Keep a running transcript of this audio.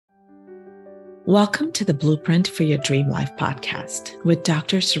Welcome to the Blueprint for Your Dream Life podcast with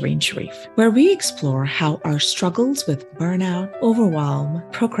Dr. Sareen Sharif, where we explore how our struggles with burnout, overwhelm,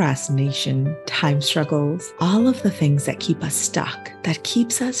 procrastination, time struggles, all of the things that keep us stuck, that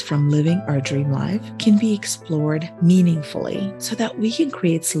keeps us from living our dream life, can be explored meaningfully so that we can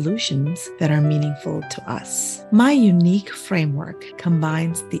create solutions that are meaningful to us. My unique framework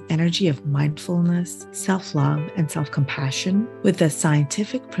combines the energy of mindfulness, self-love, and self-compassion with the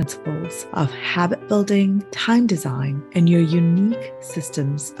scientific principles of habit building, time design, and your unique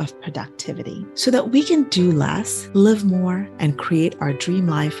systems of productivity so that we can do less, live more, and create our dream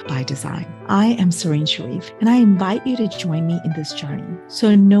life by design. I am Sareen Sharif, and I invite you to join me in this journey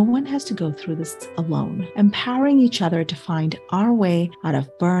so no one has to go through this alone, empowering each other to find our way out of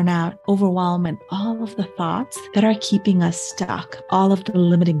burnout, overwhelm, and all of the thoughts that are keeping us stuck, all of the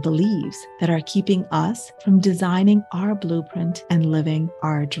limiting beliefs that are keeping us from designing our blueprint and living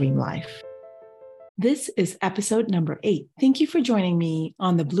our dream life. This is episode number 8. Thank you for joining me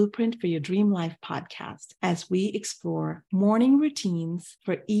on the Blueprint for Your Dream Life podcast as we explore morning routines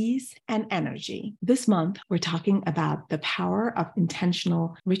for ease and energy. This month, we're talking about the power of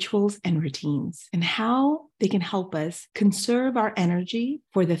intentional rituals and routines and how they can help us conserve our energy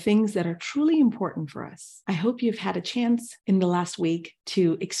for the things that are truly important for us. I hope you've had a chance in the last week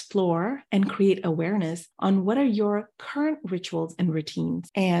to explore and create awareness on what are your current rituals and routines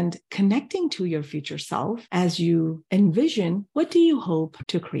and connecting to your future self as you envision what do you hope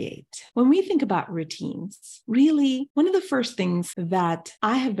to create. When we think about routines, really one of the first things that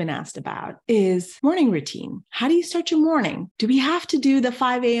I have been asked about is morning routine. How do you start your morning? Do we have to do the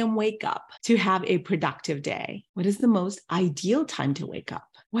 5 a.m. wake up to have a productive day? What is the most ideal time to wake up?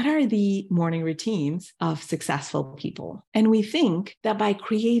 What are the morning routines of successful people? And we think that by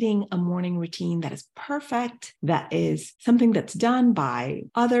creating a morning routine that is perfect, that is something that's done by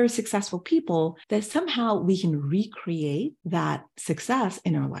other successful people, that somehow we can recreate that success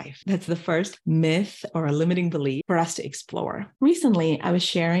in our life. That's the first myth or a limiting belief for us to explore. Recently, I was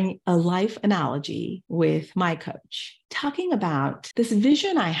sharing a life analogy with my coach, talking about this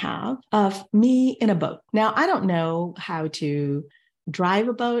vision I have of me in a boat. Now, I don't know how to drive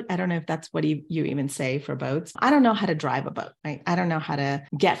a boat. I don't know if that's what you even say for boats. I don't know how to drive a boat. Right? I don't know how to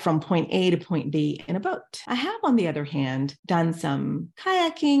get from point A to point B in a boat. I have, on the other hand, done some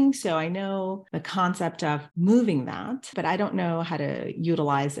kayaking, so I know the concept of moving that, but I don't know how to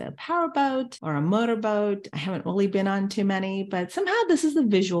utilize a powerboat or a motorboat. I haven't really been on too many, but somehow this is the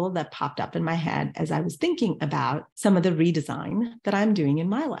visual that popped up in my head as I was thinking about some of the redesign that I'm doing in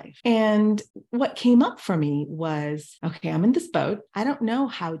my life. And what came up for me was, okay, I'm in this boat. I don't know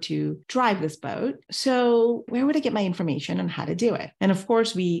how to drive this boat. So where would I get my information on how to do it? And of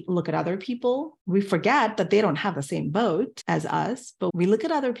course, we look at other people. We forget that they don't have the same boat as us, but we look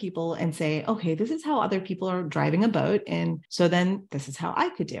at other people and say, okay, this is how other people are driving a boat. And so then this is how I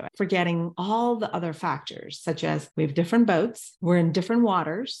could do it. Forgetting all the other factors, such as we have different boats, we're in different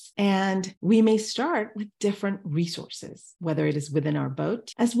waters, and we may start with different resources, whether it is within our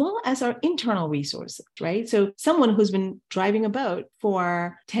boat, as well as our internal resources, right? So someone who's been driving a boat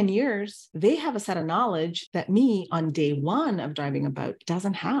for 10 years, they have a set of knowledge that me on day one of driving a boat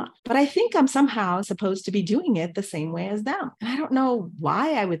doesn't have. But I think I'm somehow supposed to be doing it the same way as them. And I don't know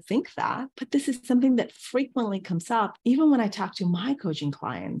why I would think that, but this is something that frequently comes up, even when I talk to my coaching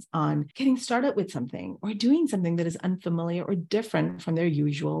clients on getting started with something or doing something that is unfamiliar or different from their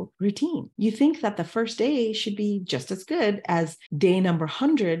usual routine. You think that the first day should be just as good as day number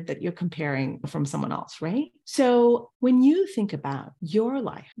 100 that you're comparing from someone else, right? So when you think about your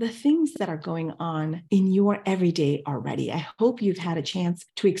life, the things that are going on in your everyday already, I hope you've had a chance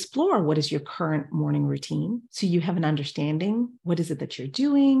to explore what is your current morning routine so you have an understanding. What is it that you're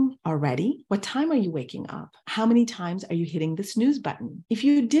doing already? What time are you waking up? How many times are you hitting the snooze button? If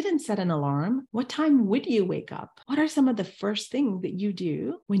you didn't set an alarm, what time would you wake up? What are some of the first things that you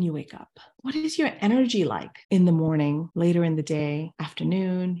do when you wake up? What is your energy like in the morning, later in the day,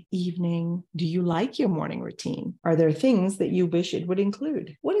 afternoon, evening? Do you like your morning routine? Are there things that you wish it would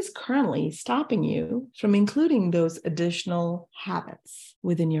include? What is currently stopping you from including those additional habits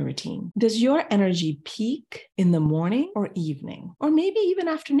within your routine? Does your energy peak in the morning or evening, or maybe even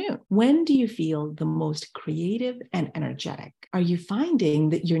afternoon? When do you feel the most creative and energetic? Are you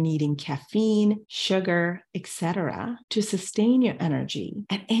finding that you're needing caffeine, sugar, etc., to sustain your energy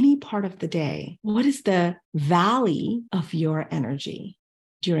at any part of the day? What is the valley of your energy?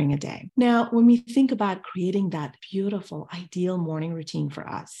 during a day. Now, when we think about creating that beautiful, ideal morning routine for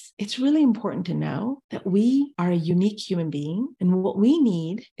us, it's really important to know that we are a unique human being and what we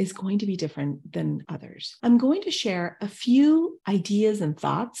need is going to be different than others. I'm going to share a few ideas and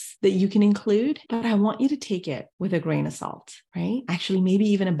thoughts that you can include, but I want you to take it with a grain of salt, right? Actually, maybe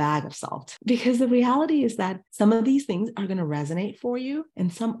even a bag of salt, because the reality is that some of these things are going to resonate for you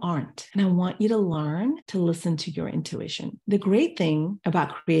and some aren't. And I want you to learn to listen to your intuition. The great thing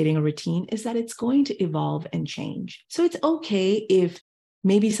about creating a routine is that it's going to evolve and change. So it's okay if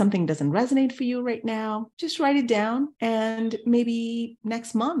maybe something doesn't resonate for you right now. Just write it down. And maybe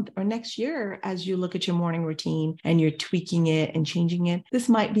next month or next year, as you look at your morning routine and you're tweaking it and changing it, this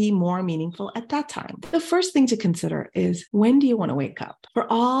might be more meaningful at that time. The first thing to consider is, when do you want to wake up? For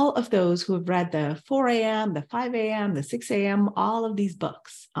all of those who have read the 4 a.m., the 5 a.m., the 6 a.m., all of these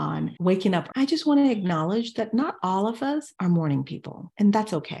books on waking up, I just want to acknowledge that not all of us are morning people, and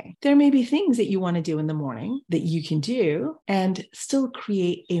that's okay. There may be things that you want to do in the morning that you can do and still create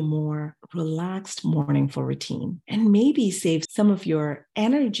a more relaxed morning routine, and maybe save some of your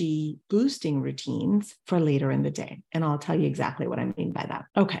energy boosting routines for later in the day. And I'll tell you exactly what I mean by that.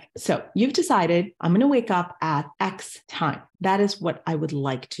 Okay, so you've decided, I'm going to wake up at X time. That is what I would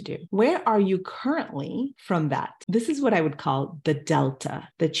like to do. Where are you currently from that? This is what I would call the delta,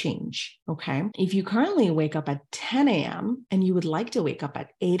 the change. Okay. If you currently wake up at 10 a.m. and you would like to wake up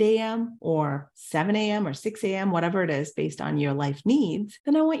at 8 a.m. or 7 a.m. or 6 a.m., whatever it is based on your life needs,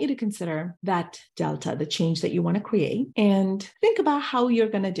 then I want you to consider that delta, the change that you want to create, and think about how you're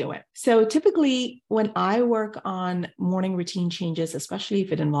going to do it. So typically when I work on morning routine changes, especially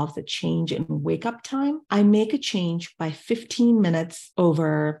if it involves a change in wake up time, I make a change by 15 minutes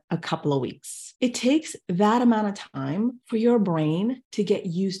over a couple of weeks. It takes that amount of time for your brain to get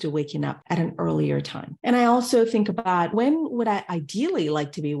used to waking up at an earlier time. And I also think about, when would I ideally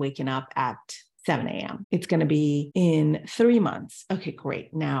like to be waking up at 7 a.m. It's going to be in 3 months. Okay,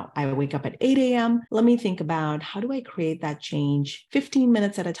 great. Now I wake up at 8 a.m. Let me think about, how do I create that change 15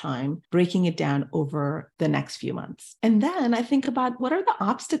 minutes at a time, breaking it down over the next few months. And then I think about, what are the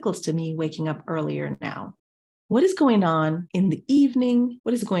obstacles to me waking up earlier now? What is going on in the evening?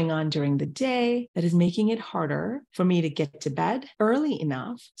 What is going on during the day that is making it harder for me to get to bed early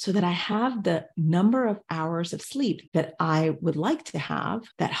enough so that I have the number of hours of sleep that I would like to have,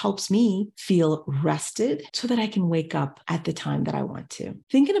 that helps me feel rested so that I can wake up at the time that I want to?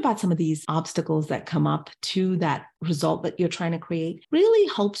 Thinking about some of these obstacles that come up to that result that you're trying to create really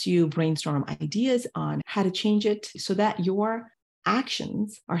helps you brainstorm ideas on how to change it so that your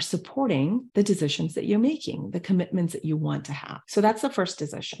actions are supporting the decisions that you're making, the commitments that you want to have. So that's the first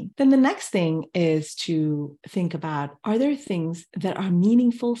decision. Then the next thing is to think about, are there things that are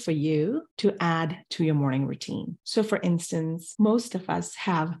meaningful for you to add to your morning routine? So for instance, most of us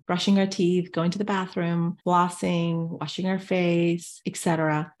have brushing our teeth, going to the bathroom, flossing, washing our face,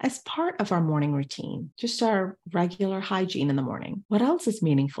 etc., as part of our morning routine, just our regular hygiene in the morning. What else is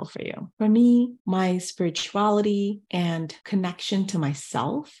meaningful for you? For me, my spirituality and connection to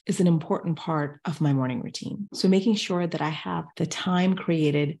myself is an important part of my morning routine. So making sure that I have the time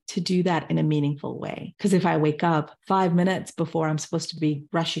created to do that in a meaningful way. Because if I wake up 5 minutes before I'm supposed to be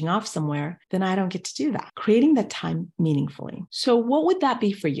rushing off somewhere, then I don't get to do that. Creating that time meaningfully. So what would that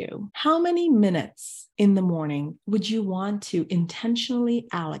be for you? How many minutes in the morning would you want to intentionally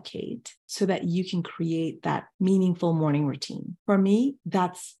allocate so that you can create that meaningful morning routine? For me,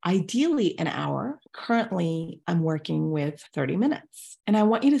 that's ideally an hour. Currently, I'm working with 30 minutes. And I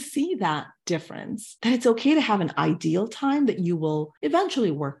want you to see that difference, that it's okay to have an ideal time that you will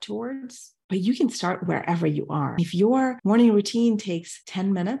eventually work towards, but you can start wherever you are. If your morning routine takes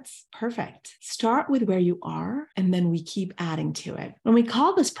 10 minutes, perfect. Start with where you are, and then we keep adding to it. And we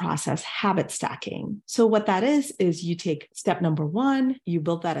call this process habit stacking. So what that is you take step number 1, you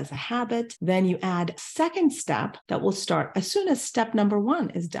build that as a habit, then you add a second step that will start as soon as step number 1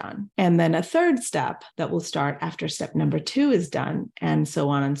 is done. And then a third step that will start after step number 2 is done, and so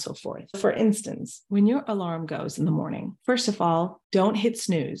on and so forth. For instance, when your alarm goes in the morning, first of all, don't hit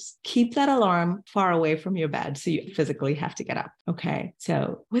snooze. Keep that alarm far away from your bed so you physically have to get up. Okay.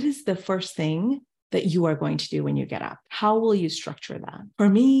 So what is the first thing that you are going to do when you get up? How will you structure that? For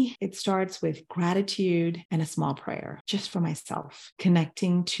me, it starts with gratitude and a small prayer just for myself,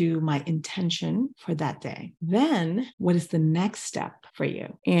 connecting to my intention for that day. Then what is the next step for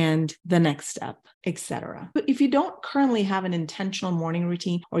you? And the next step, etc. But if you don't currently have an intentional morning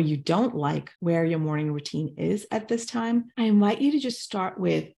routine, or you don't like where your morning routine is at this time, I invite you to just start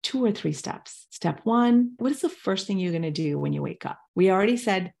with 2 or 3 steps. Step 1, what is the first thing you're going to do when you wake up? We already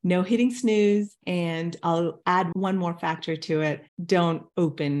said no hitting snooze, and I'll add one more factor to it. Don't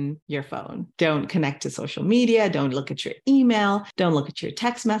open your phone. Don't connect to social media. Don't look at your email. Don't look at your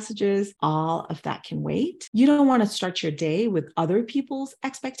text messages. All of that can wait. You don't want to start your day with other people's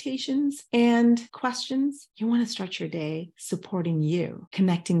expectations and questions. You want to start your day supporting you,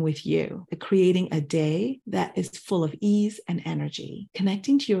 connecting with you, creating a day that is full of ease and energy,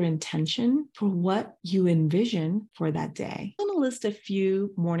 connecting to your intention for what you envision for that day. I'm going to list a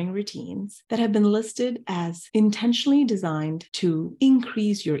few morning routines that have been listed as intentionally designed to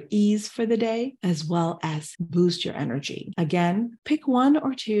increase your ease for the day as well as boost your energy. Again, pick one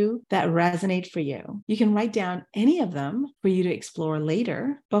or two that resonate for you. You can write down any of them for you to explore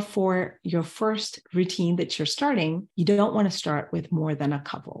later, but for your first routine that you're starting, you don't want to start with more than a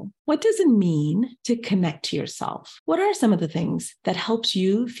couple. What does it mean to connect to yourself? What are some of the things that helps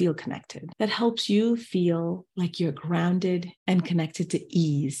you feel connected, that helps you feel like you're grounded and connected to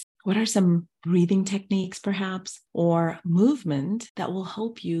ease? What are some breathing techniques, perhaps, or movement that will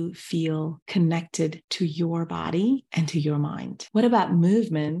help you feel connected to your body and to your mind? What about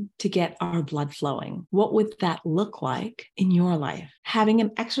movement to get our blood flowing? What would that look like in your life? Having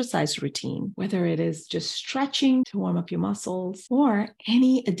an exercise routine, whether it is just stretching to warm up your muscles or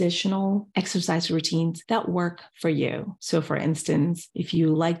any additional exercise routines that work for you. So for instance, if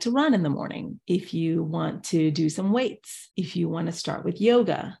you like to run in the morning, if you want to do some weights, if you want to start with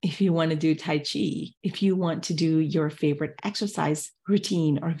yoga, if you want to do Tai Chi, if you want to do your favorite exercise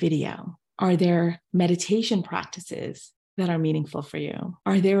routine or video. Are there meditation practices that are meaningful for you?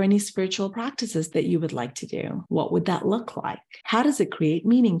 Are there any spiritual practices that you would like to do? What would that look like? How does it create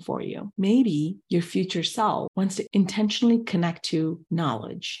meaning for you? Maybe your future self wants to intentionally connect to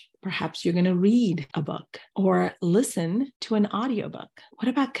knowledge. Perhaps you're going to read a book or listen to an audiobook. What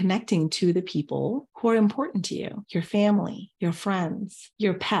about connecting to the people who are important to you? Your family, your friends,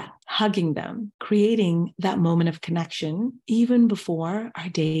 your pet, hugging them, creating that moment of connection even before our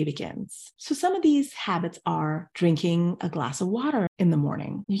day begins. So some of these habits are drinking a glass of water in the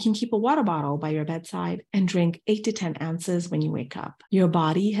morning. You can keep a water bottle by your bedside and drink 8 to 10 ounces when you wake up. Your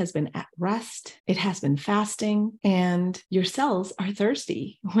body has been at rest. It has been fasting, and your cells are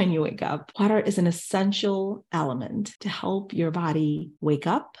thirsty when you wake up. Water is an essential element to help your body wake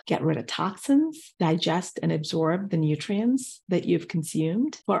up, get rid of toxins, digest and absorb the nutrients that you've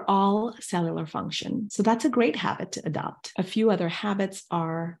consumed for all cellular function. So that's a great habit to adopt. A few other habits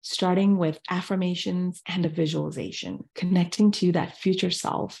are starting with affirmations and a visualization, connecting to that future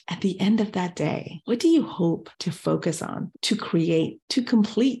self at the end of that day. What do you hope to focus on, to create, to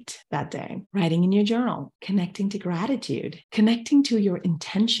complete that day? Writing in your journal, connecting to gratitude, connecting to your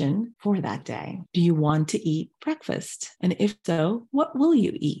intention for that day. Do you want to eat breakfast? And if so, what will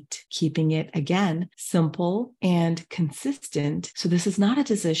you eat? Keeping it, again, simple and consistent. So this is not a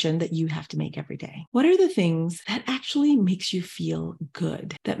decision that you have to make every day. What are the things that actually makes you feel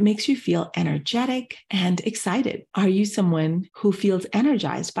good, that makes you feel energetic and excited? Are you someone who feels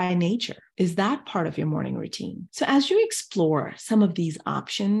energized by nature? Is that part of your morning routine? So as you explore some of these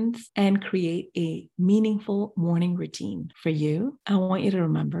options and create a meaningful morning routine for you, I want you to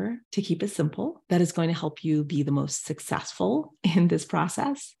remember to keep it simple. That is going to help you be the most successful in this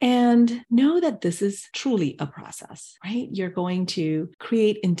process. And know that this is truly a process, right? You're going to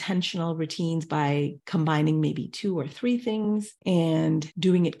create intentional routines by combining maybe 2 or 3 things and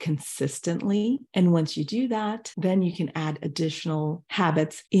doing it consistently. And once you do that, then you can add additional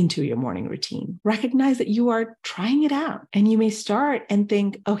habits into your morning routine. Recognize that you are trying it out, and you may start and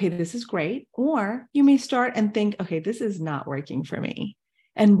think, okay, this is great. Or you may start and think, okay, this is not working for me.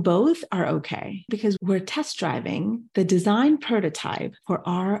 And both are okay because we're test driving the design prototype for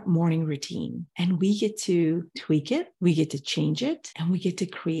our morning routine. And we get to tweak it, we get to change it, and we get to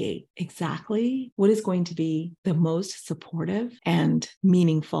create exactly what is going to be the most supportive and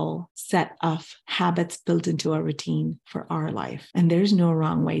meaningful set of habits built into our routine for our life. And there's no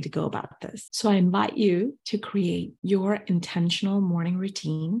wrong way to go about this. So I invite you to create your intentional morning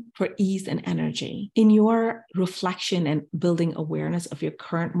routine for ease and energy. In your reflection and building awareness of your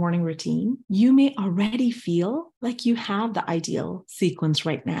current morning routine, you may already feel like you have the ideal sequence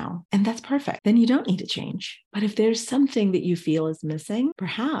right now, and that's perfect. Then you don't need to change. But if there's something that you feel is missing,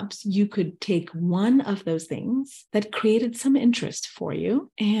 perhaps you could take one of those things that created some interest for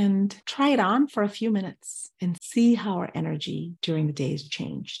you and try it on for a few minutes and see how our energy during the day has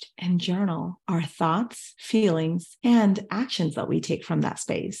changed, and journal our thoughts, feelings, and actions that we take from that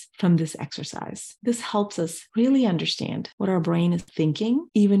space, from this exercise. This helps us really understand what our brain is thinking,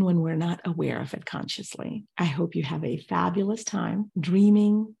 even when we're not aware of it consciously. I hope hope you have a fabulous time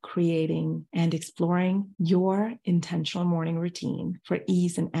dreaming, creating, and exploring your intentional morning routine for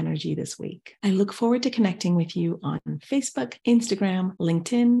ease and energy this week. I look forward to connecting with you on Facebook, Instagram,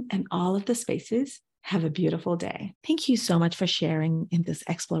 LinkedIn, and all of the spaces. Have a beautiful day. Thank you so much for sharing in this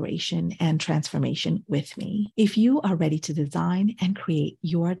exploration and transformation with me. If you are ready to design and create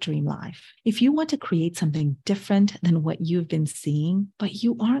your dream life, if you want to create something different than what you've been seeing, but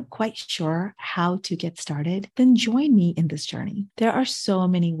you aren't quite sure how to get started, then join me in this journey. There are so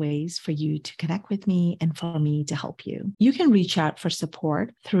many ways for you to connect with me and for me to help you. You can reach out for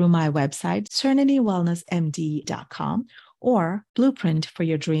support through my website, SerenityWellnessMD.com, or Blueprint for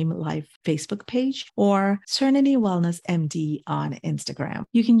Your Dream Life Facebook page, or Serenity Wellness MD on Instagram.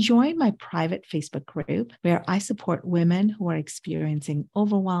 You can join my private Facebook group where I support women who are experiencing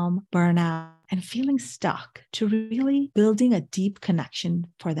overwhelm, burnout, and feeling stuck to really building a deep connection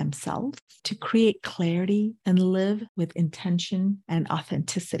for themselves, to create clarity and live with intention and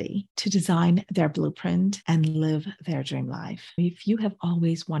authenticity, to design their blueprint and live their dream life. If you have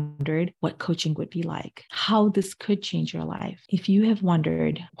always wondered what coaching would be like, how this could change your life, if you have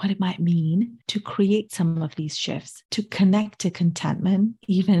wondered what it might mean to create some of these shifts, to connect to contentment,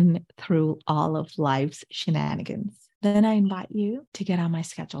 even through all of life's shenanigans, then I invite you to get on my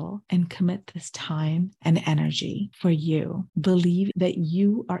schedule and commit this time and energy for you. Believe that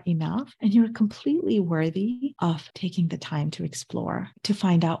you are enough and you're completely worthy of taking the time to explore, to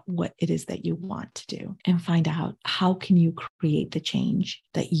find out what it is that you want to do and find out how can you create the change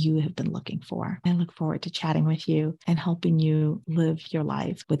that you have been looking for. I look forward to chatting with you and helping you live your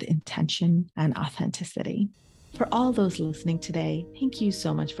life with intention and authenticity. For all those listening today, thank you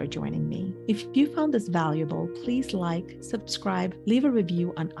so much for joining me. If you found this valuable, please like, subscribe, leave a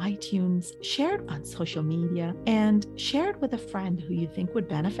review on iTunes, share it on social media, and share it with a friend who you think would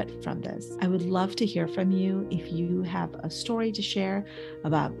benefit from this. I would love to hear from you if you have a story to share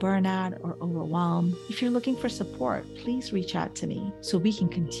about burnout or overwhelm. If you're looking for support, please reach out to me so we can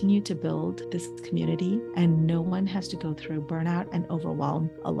continue to build this community and no one has to go through burnout and overwhelm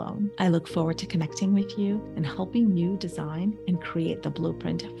alone. I look forward to connecting with you and helping you design and create the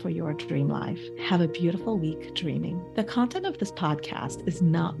blueprint for your dream life. Have a beautiful week dreaming. The content of this podcast is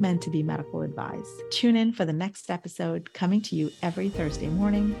not meant to be medical advice. Tune in for the next episode coming to you every Thursday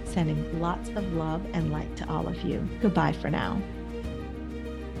morning, sending lots of love and light to all of you. Goodbye for now.